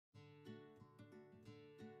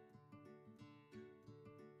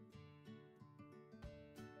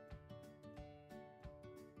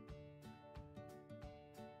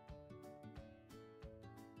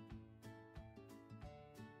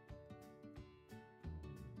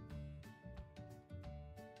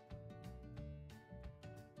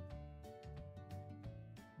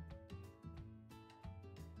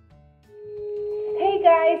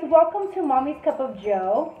guys, welcome to Mommy's Cup of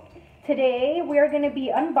Joe. Today we are going to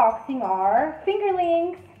be unboxing our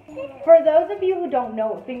fingerlings. For those of you who don't know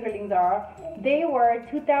what fingerlings are, they were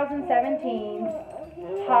 2017's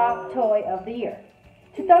Hot Toy of the Year.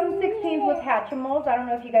 2016 was Hatchimals. I don't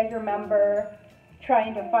know if you guys remember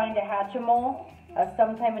trying to find a Hatchimal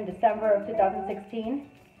sometime in December of 2016.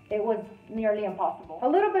 It was nearly impossible. A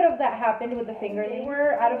little bit of that happened with the fingerlings. They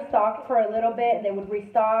were out of stock for a little bit, and they would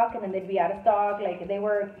restock, and then they'd be out of stock. Like, they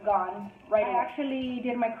were gone right away. I actually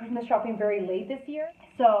did my Christmas shopping very late this year,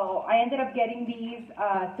 so I ended up getting these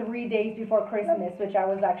 3 days before Christmas, which I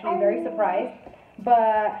was actually very surprised.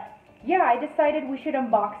 But yeah, I decided we should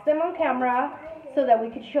unbox them on camera so that we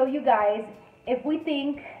could show you guys if we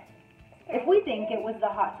think it was the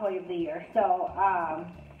Hot Toy of the Year. So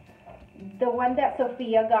the one that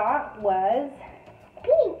Sophia got was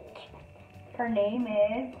pink. Her name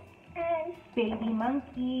is Baby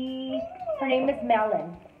Monkey. Her name is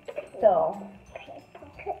Melon. So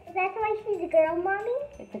that's why she's a girl, Mommy?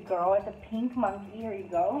 It's a girl. It's a pink monkey. Here you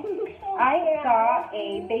go. I got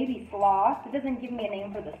a baby sloth. It doesn't give me a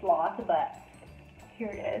name for the sloth, but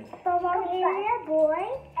here it is. So, Mommy, is it a boy?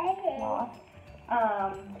 Sloth.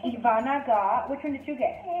 Ivana got, which one did you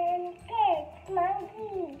get?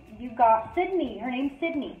 Monkey. You got Sydney. Her name's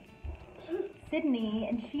Sydney. Sydney,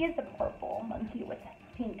 and she is a purple monkey with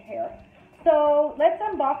pink hair. So let's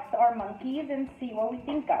unbox our monkeys and see what we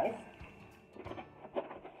think, guys.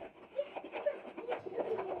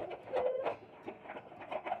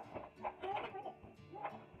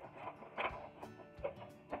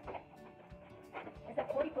 It's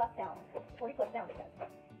at 40 plus down. 40 plus down, it says.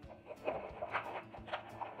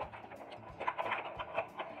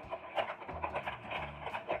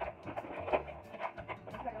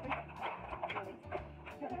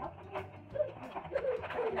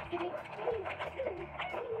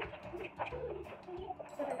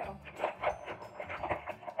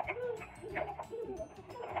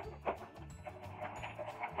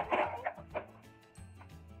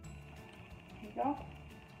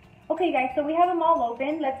 Okay guys, so we have them all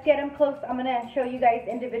open. Let's get them close. I'm going to show you guys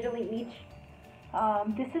individually each.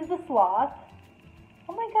 This is the sloth.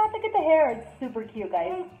 Oh my god, look at the hair. It's super cute,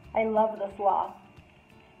 guys. I love the sloth.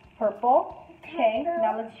 Purple. Okay,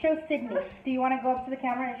 now let's show Sydney. Do you want to go up to the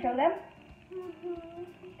camera and show them?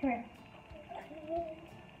 Come here.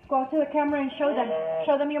 Go up to the camera and show them.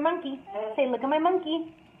 Show them your monkey. Say, look at my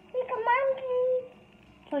monkey. Look at monkey.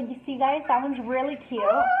 So you see, guys, that one's really cute.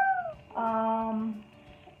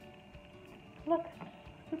 Look,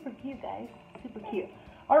 super cute, guys. Super cute.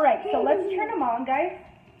 Alright, so let's turn them on, guys.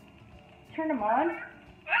 Turn them on.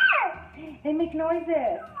 They make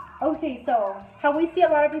noises. Okay, so how we see a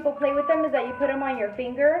lot of people play with them is that you put them on your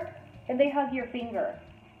finger and they hug your finger.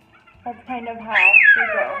 That's kind of how they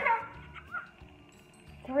go.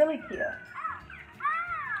 It's really cute.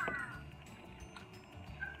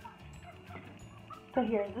 So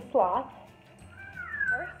here's the sloth.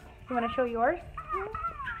 You want to show yours?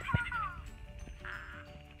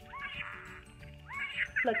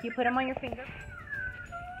 Look, you put them on your finger.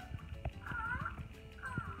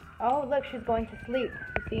 Oh, look, she's going to sleep.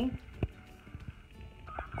 You see?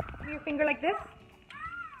 Put your finger like this.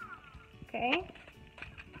 Okay.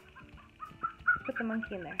 Put the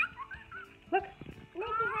monkey in there. Look.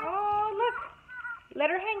 Oh, look.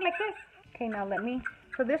 Let her hang like this. Okay, now let me.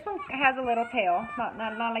 So this one has a little tail. Not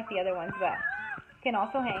like the other ones, but can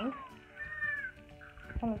also hang.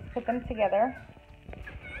 So let's put them together.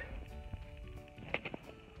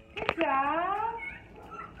 Good job.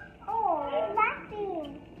 Oh. It's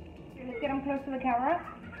laughing. Here, let's get them close to the camera.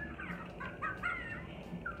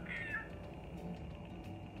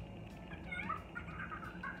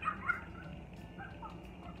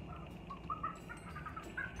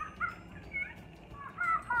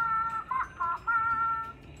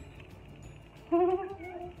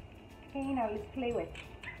 Okay, now let's play with.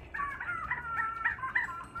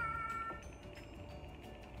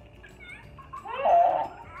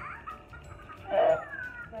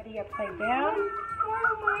 Buddy upside down.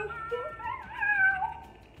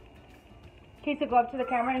 Okay, so go up to the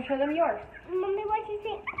camera and show them yours. Mommy, what do you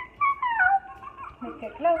think? Let's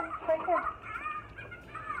get close, right there.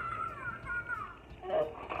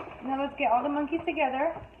 Now let's get all the monkeys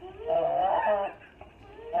together.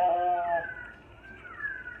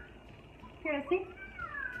 Here, let's see.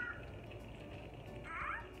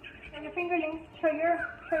 Show your fingerlings. Show your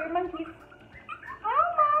monkeys. Oh,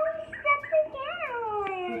 Mommy, stepped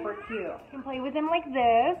down. Super cute. You can play with them like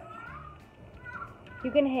this. You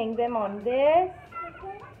can hang them on this.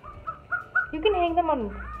 You can hang them on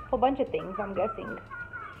a whole bunch of things, I'm guessing.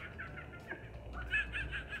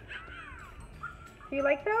 Do you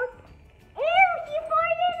like those? Ew, she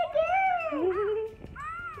farted again.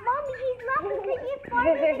 Mommy, he's laughing because you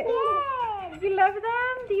farted again. You love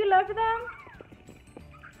them? Do you love them?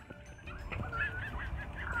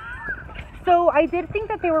 So I did think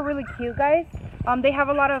that they were really cute, guys. They have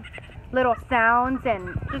a lot of little sounds,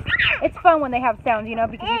 and just it's fun when they have sounds, you know,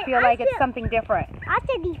 because you feel like it's something different.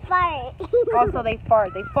 After they fart. Also, they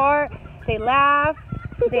fart. They fart. They laugh.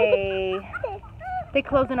 They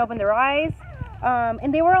close and open their eyes.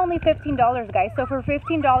 And they were only $15, guys. So for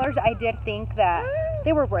 $15, I did think that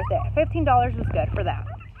they were worth it. $15 was good for that.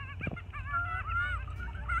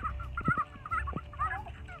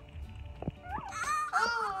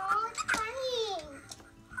 Oh, it's funny.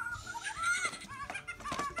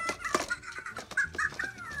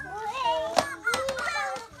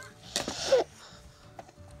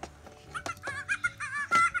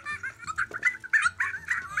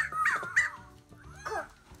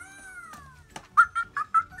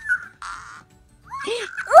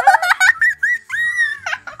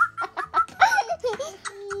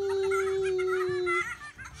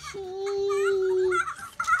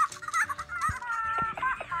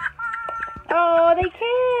 Oh, they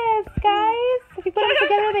kiss, guys. If you put them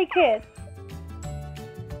together, they kiss.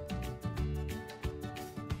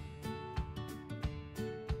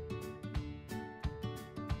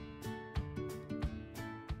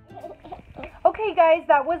 Okay, guys,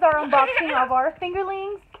 that was our unboxing of our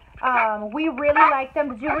fingerlings. We really liked them.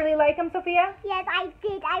 Did you really like them, Sophia? Yes, I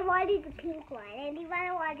did. I wanted the pink one, and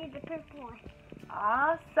Ivana wanted the purple one.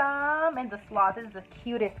 Awesome. And the sloth is the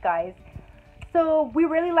cutest, guys. So we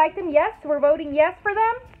really like them. Yes, we're voting yes for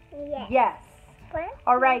them. Yes. Yes.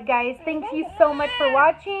 All right, guys. Thank you so much for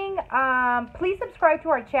watching. Please subscribe to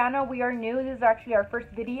our channel. We are new. This is actually our first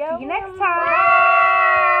video. See you next time.